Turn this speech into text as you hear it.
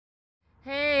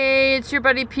It's your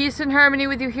buddy Peace and Harmony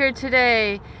with you here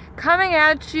today, coming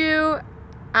at you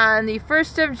on the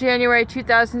 1st of January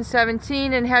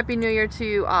 2017, and Happy New Year to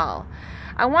you all.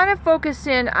 I want to focus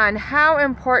in on how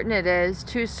important it is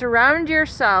to surround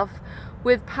yourself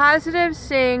with positive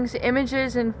sayings,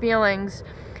 images, and feelings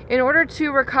in order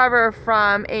to recover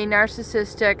from a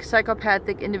narcissistic,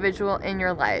 psychopathic individual in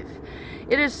your life.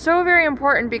 It is so very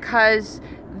important because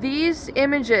these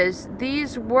images,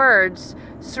 these words,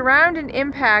 surround and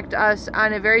impact us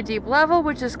on a very deep level,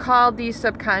 which is called the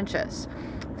subconscious.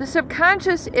 The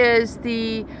subconscious is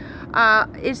if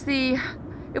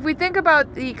we think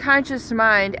about the conscious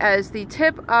mind as the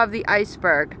tip of the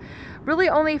iceberg, really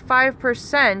only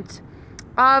 5%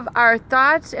 of our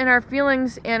thoughts and our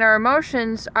feelings and our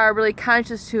emotions are really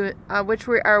conscious to which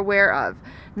we are aware of.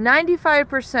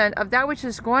 95% of that which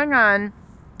is going on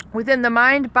within the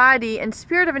mind, body, and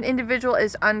spirit of an individual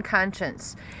is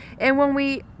unconscious. And when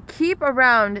we keep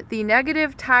around the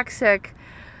negative, toxic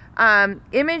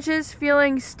images,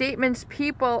 feelings, statements,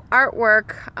 people,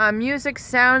 artwork, music,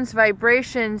 sounds,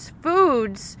 vibrations,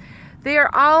 foods, they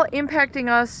are all impacting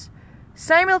us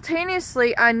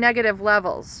simultaneously on negative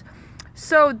levels.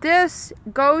 So this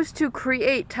goes to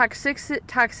create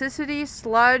toxicity,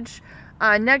 sludge,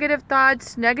 negative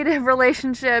thoughts, negative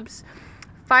relationships,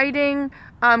 fighting,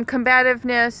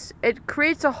 combativeness. It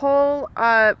creates a whole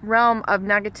realm of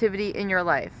negativity in your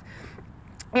life.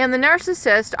 And the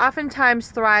narcissist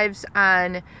oftentimes thrives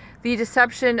on the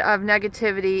deception of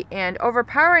negativity and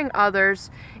overpowering others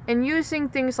and using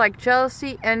things like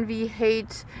jealousy, envy,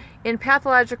 hate in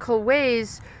pathological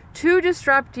ways to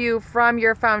disrupt you from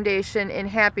your foundation in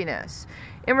happiness.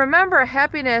 And remember,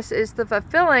 happiness is the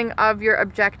fulfilling of your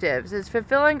objectives. It's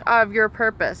fulfilling of your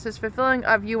purpose. It's fulfilling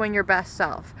of you and your best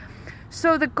self.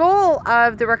 So the goal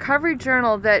of the recovery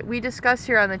journal that we discuss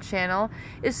here on the channel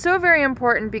is so very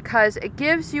important because it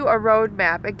gives you a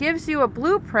roadmap. It gives you a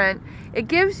blueprint. It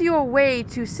gives you a way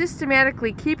to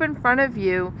systematically keep in front of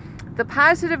you the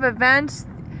positive events,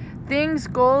 things,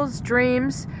 goals,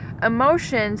 dreams,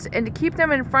 emotions, and to keep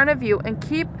them in front of you and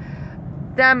keep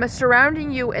them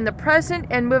surrounding you in the present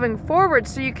and moving forward,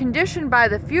 so you're conditioned by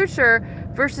the future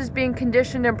versus being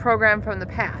conditioned and programmed from the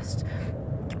past.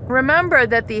 Remember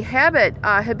that the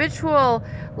habitual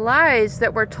lies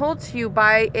that were told to you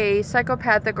by a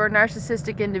psychopathic or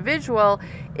narcissistic individual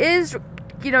is,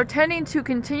 tending to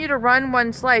continue to run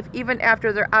one's life even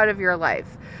after they're out of your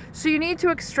life. So you need to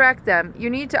extract them.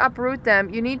 You need to uproot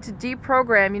them. You need to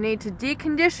deprogram. You need to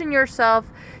decondition yourself,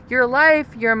 your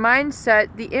life, your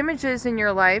mindset, the images in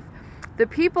your life, the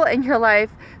people in your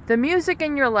life, the music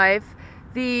in your life,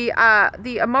 the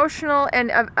emotional and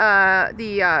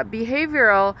the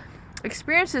behavioral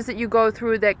experiences that you go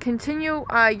through that continue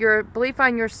your belief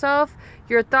on yourself,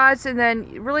 your thoughts, and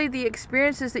then really the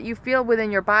experiences that you feel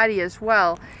within your body as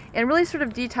well, and really sort of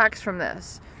detox from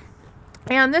this.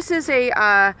 And this is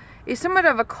a somewhat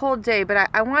of a cold day, but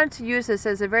I wanted to use this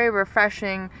as a very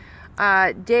refreshing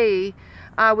day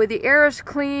where the air is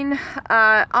clean,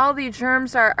 all the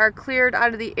germs are cleared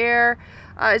out of the air,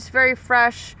 it's very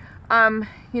fresh.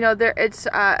 It's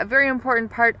a very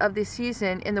important part of the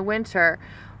season in the winter,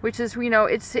 which is,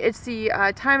 it's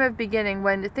the time of beginning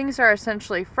when things are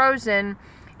essentially frozen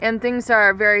and things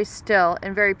are very still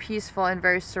and very peaceful and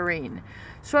very serene.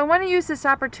 So I want to use this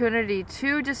opportunity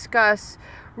to discuss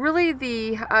really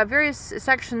the various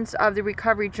sections of the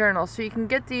recovery journal so you can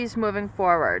get these moving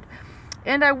forward.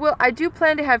 And I do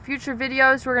plan to have future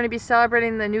videos. We're going to be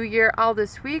celebrating the new year all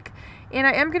this week, and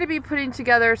I am going to be putting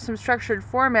together some structured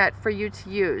format for you to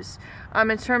use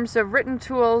in terms of written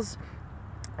tools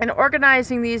and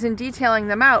organizing these and detailing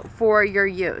them out for your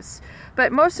use.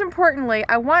 But most importantly,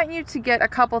 I want you to get a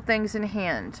couple things in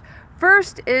hand.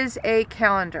 First is a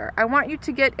calendar. I want you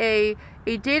to get a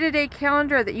day-to-day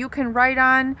calendar that you can write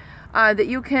on, that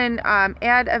you can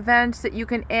add events, that you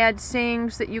can add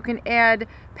sayings, that you can add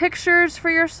pictures for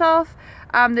yourself,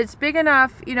 that's big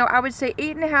enough, I would say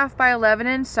 8.5 by 11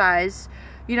 in size,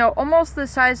 almost the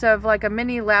size of like a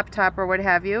mini laptop or what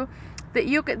have you,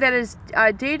 that is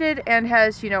dated and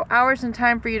has, hours and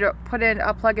time for you to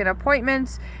plug in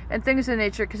appointments and things of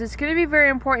nature, because it's going to be very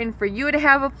important for you to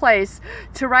have a place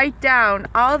to write down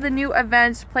all the new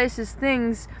events, places,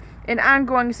 things, and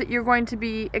ongoings that you're going to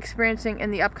be experiencing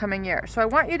in the upcoming year. So I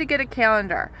want you to get a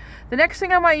calendar. The next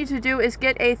thing I want you to do is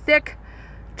get a thick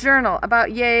journal,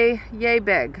 about yay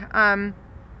big. A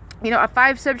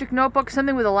 5-subject notebook,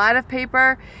 something with a lot of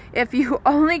paper. If you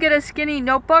only get a skinny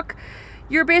notebook,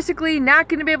 you're basically not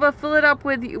going to be able to fill it up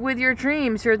with your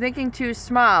dreams. You're thinking too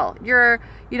small. You're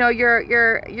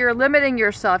limiting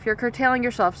yourself. You're curtailing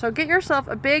yourself. So get yourself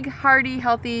a big, hearty,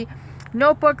 healthy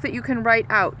notebook that you can write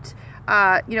out.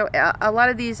 a lot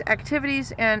of these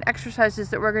activities and exercises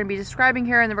that we're going to be describing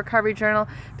here in the Recovery Journal,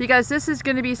 because this is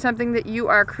going to be something that you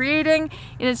are creating,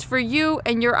 and it's for you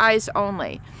and your eyes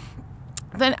only.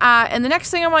 Then, and the next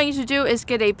thing I want you to do is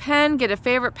get a pen, get a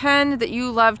favorite pen that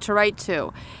you love to write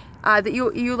to, that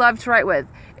you love to write with.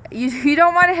 You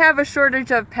don't want to have a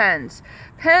shortage of pens.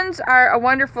 Pens are a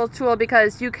wonderful tool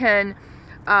because you can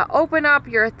open up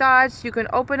your thoughts, you can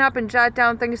open up and jot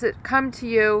down things that come to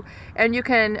you, and you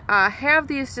can have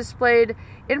these displayed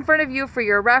in front of you for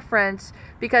your reference,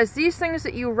 because these things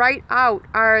that you write out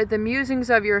are the musings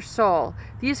of your soul.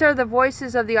 These are the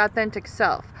voices of the authentic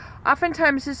self.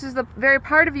 Oftentimes this is the very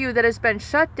part of you that has been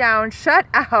shut down, shut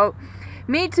out,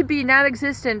 made to be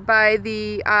non-existent by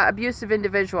the abusive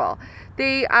individual.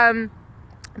 They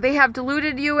have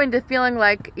deluded you into feeling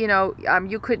like,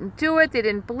 you couldn't do it. They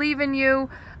didn't believe in you.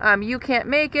 You can't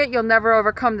make it. You'll never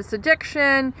overcome this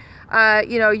addiction.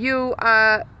 You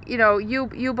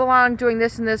belong doing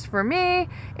this and this for me,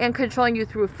 and controlling you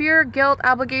through fear, guilt,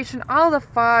 obligation, all the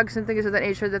fogs and things of that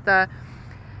nature that the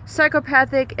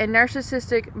psychopathic and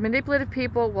narcissistic manipulative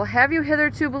people will have you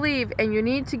hitherto believe, and you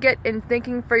need to get in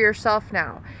thinking for yourself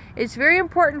now. It's very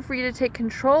important for you to take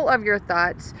control of your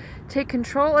thoughts, take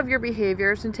control of your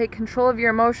behaviors, and take control of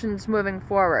your emotions moving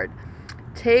forward.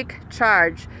 Take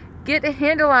charge. Get a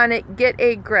handle on it. Get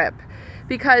a grip.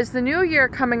 Because the new year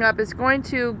coming up is going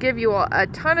to give you a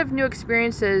ton of new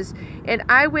experiences and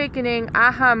eye-awakening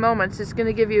aha moments. It's going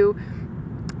to give you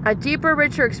a deeper,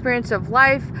 richer experience of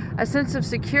life, a sense of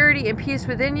security and peace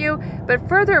within you, but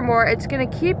furthermore, it's going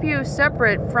to keep you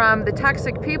separate from the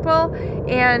toxic people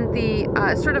and the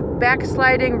sort of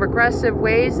backsliding, regressive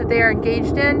ways that they are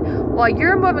engaged in, while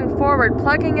you're moving forward,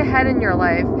 plugging ahead in your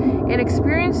life, and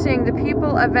experiencing the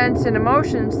people, events, and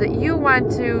emotions that you want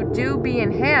to do, be,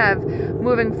 and have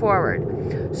moving forward.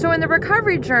 So in the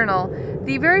Recovery Journal,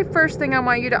 the very first thing I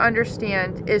want you to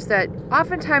understand is that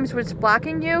oftentimes what's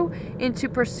blocking you into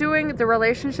pursuing the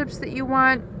relationships that you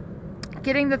want,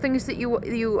 getting the things that you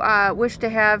wish to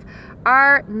have,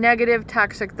 are negative,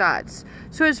 toxic thoughts.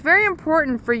 So it's very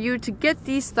important for you to get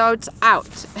these thoughts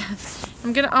out.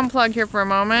 I'm going to unplug here for a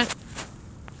moment.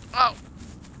 Oh,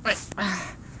 wait.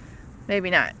 Maybe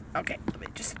not. Okay, let me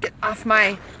just get off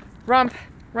my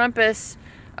rumpus.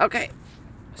 Okay,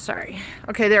 sorry.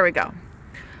 Okay, there we go.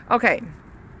 Okay,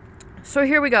 so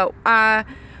here we go.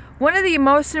 One of the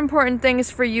most important things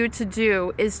for you to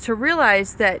do is to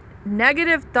realize that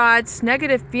negative thoughts,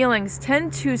 negative feelings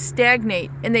tend to stagnate,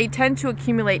 and they tend to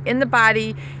accumulate in the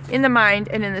body, in the mind,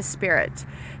 and in the spirit.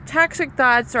 Toxic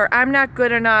thoughts are, I'm not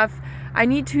good enough, I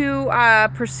need to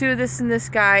pursue this and this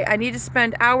guy, I need to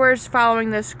spend hours following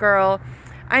this girl,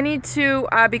 I need to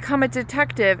become a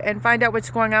detective and find out what's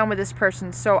going on with this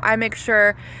person, so I make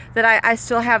sure that I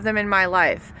still have them in my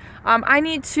life. I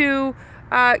need to,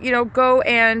 go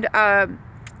and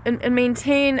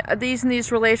maintain these and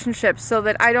these relationships so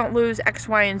that I don't lose X,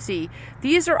 Y, and Z.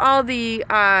 These are all the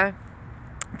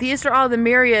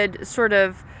myriad sort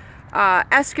of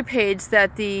escapades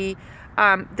that the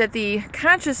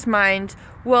conscious mind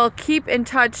will keep in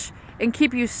touch and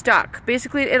keep you stuck.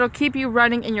 Basically, it'll keep you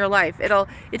running in your life.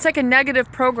 It's like a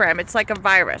negative program. It's like a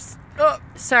virus. Oh,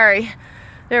 sorry.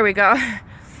 There we go.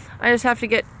 I just have to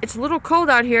get, it's a little cold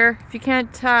out here. If you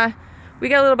can't, we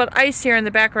got a little bit of ice here in the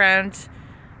background.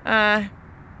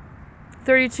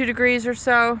 32 degrees or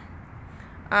so.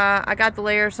 I got the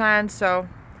layers on, so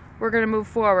we're going to move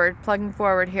forward, plugging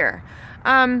forward here.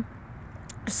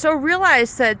 So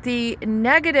realize that the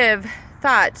negative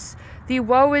thoughts, the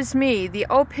woe is me, the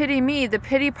oh pity me, the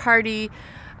pity party,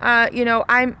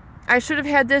 I should have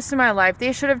had this in my life.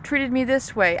 They should have treated me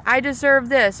this way. I deserve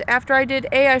this. After I did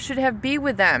A, I should have B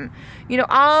with them.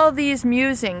 All these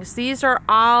musings, these are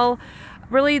all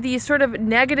really these sort of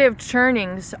negative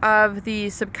churnings of the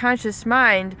subconscious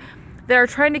mind that are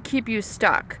trying to keep you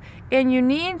stuck. And you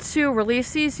need to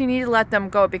release these. You need to let them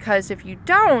go, because if you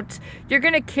don't, you're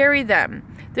going to carry them.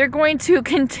 They're going to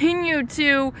continue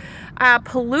to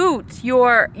pollute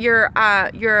your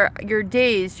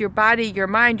days, your body, your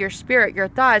mind, your spirit, your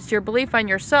thoughts, your belief on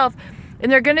yourself, and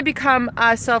they're going to become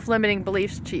self-limiting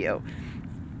beliefs to you.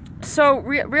 So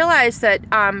realize that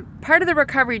part of the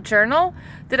Recovery Journal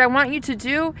that I want you to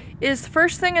do is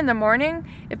first thing in the morning,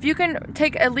 if you can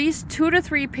take at least 2 to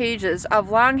 3 pages of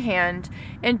longhand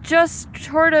and just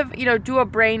sort of, do a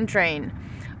brain drain.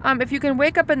 If you can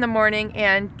wake up in the morning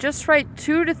and just write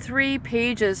 2 to 3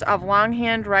 pages of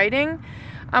longhand writing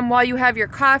while you have your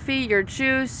coffee, your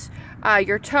juice,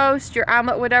 your toast, your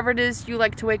omelet, whatever it is you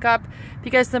like to wake up,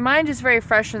 because the mind is very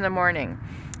fresh in the morning.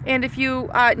 And if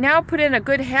you now put in a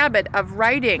good habit of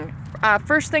writing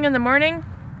first thing in the morning,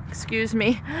 excuse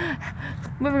me,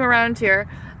 moving around here.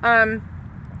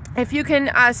 If you can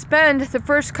spend the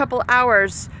first couple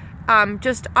hours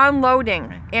just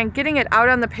unloading and getting it out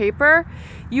on the paper,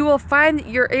 you will find that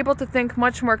you're able to think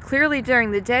much more clearly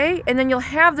during the day, and then you'll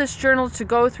have this journal to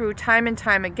go through time and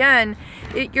time again.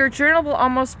 Your journal will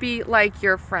almost be like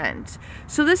your friend.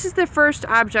 So this is the first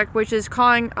object, which is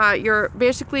calling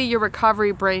basically your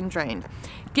recovery brain drain.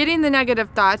 Getting the negative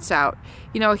thoughts out.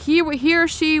 You know, he or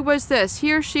she was this,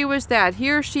 he or she was that, he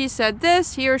or she said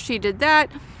this, he or she did that,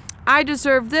 I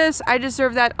deserve this, I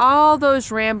deserve that. All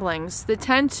those ramblings that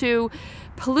tend to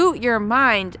pollute your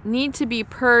mind need to be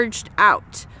purged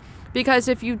out, because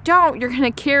if you don't, you're going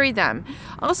to carry them.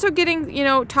 Also getting,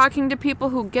 talking to people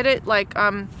who get it, like,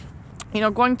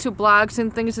 going to blogs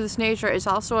and things of this nature is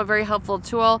also a very helpful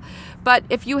tool. But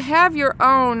if you have your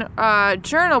own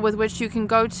journal with which you can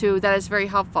go to, that is very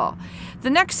helpful.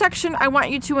 The next section I want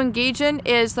you to engage in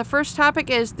is, the first topic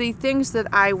is the things that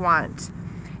I want.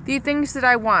 The things that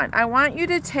I want. I want you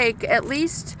to take at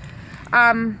least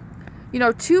 2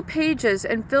 pages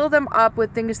and fill them up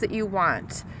with things that you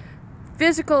want.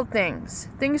 Physical things,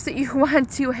 things that you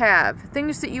want to have,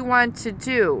 things that you want to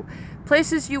do,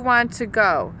 places you want to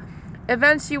go,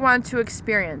 events you want to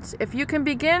experience. If you can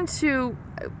begin to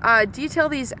detail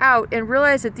these out and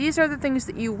realize that these are the things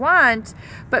that you want,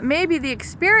 but maybe the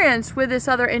experience with this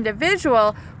other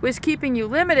individual was keeping you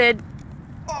limited.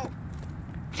 Oh,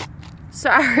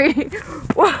 sorry.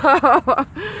 Whoa.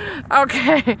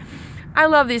 Okay. I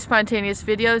love these spontaneous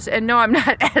videos, and no, I'm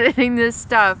not editing this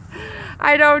stuff.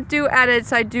 I don't do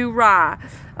edits, I do raw.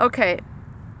 Okay,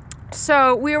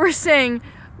 so we were saying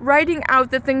writing out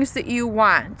the things that you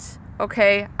want.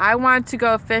 Okay, I want to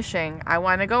go fishing, I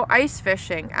want to go ice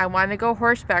fishing, I want to go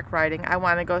horseback riding, I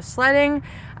want to go sledding,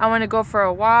 I want to go for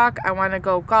a walk, I want to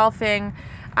go golfing,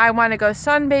 I want to go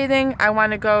sunbathing, I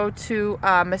want to go to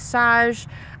a massage,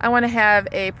 I want to have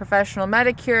a professional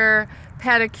manicure,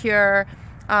 pedicure,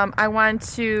 I want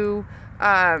to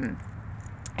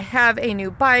have a new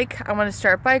bike, I want to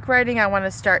start bike riding, I want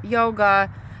to start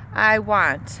yoga. I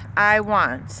want.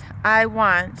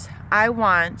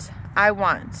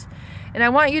 And I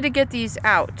want you to get these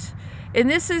out. And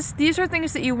these are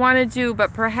things that you want to do,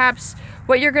 but perhaps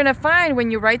what you're going to find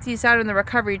when you write these out in the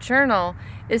recovery journal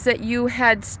is that you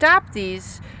had stopped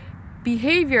these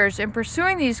behaviors and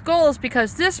pursuing these goals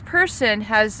because this person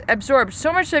has absorbed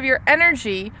so much of your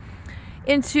energy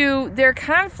into their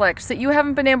conflicts that you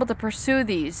haven't been able to pursue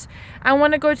these. I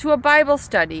want to go to a Bible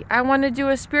study. I want to do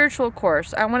a spiritual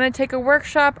course. I want to take a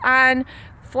workshop on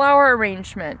flower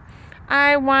arrangement.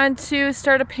 I want to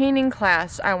start a painting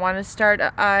class. I want to start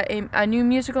a new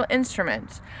musical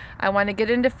instrument. I want to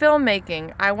get into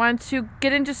filmmaking. I want to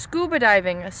get into scuba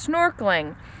diving,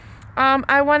 snorkeling.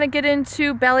 I want to get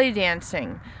into belly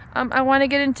dancing. I want to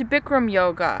get into Bikram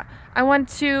yoga. I want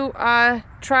to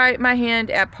try my hand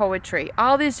at poetry.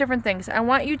 All these different things. I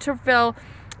want you to fill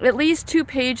at least 2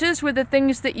 pages with the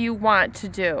things that you want to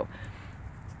do.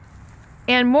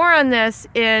 And more on this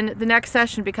in the next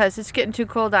session because it's getting too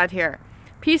cold out here.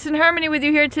 Peace and harmony with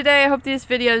you here today. I hope these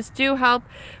videos do help.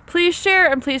 Please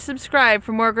share and please subscribe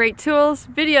for more great tools,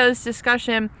 videos,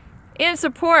 discussion, and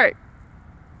support.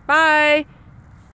 Bye!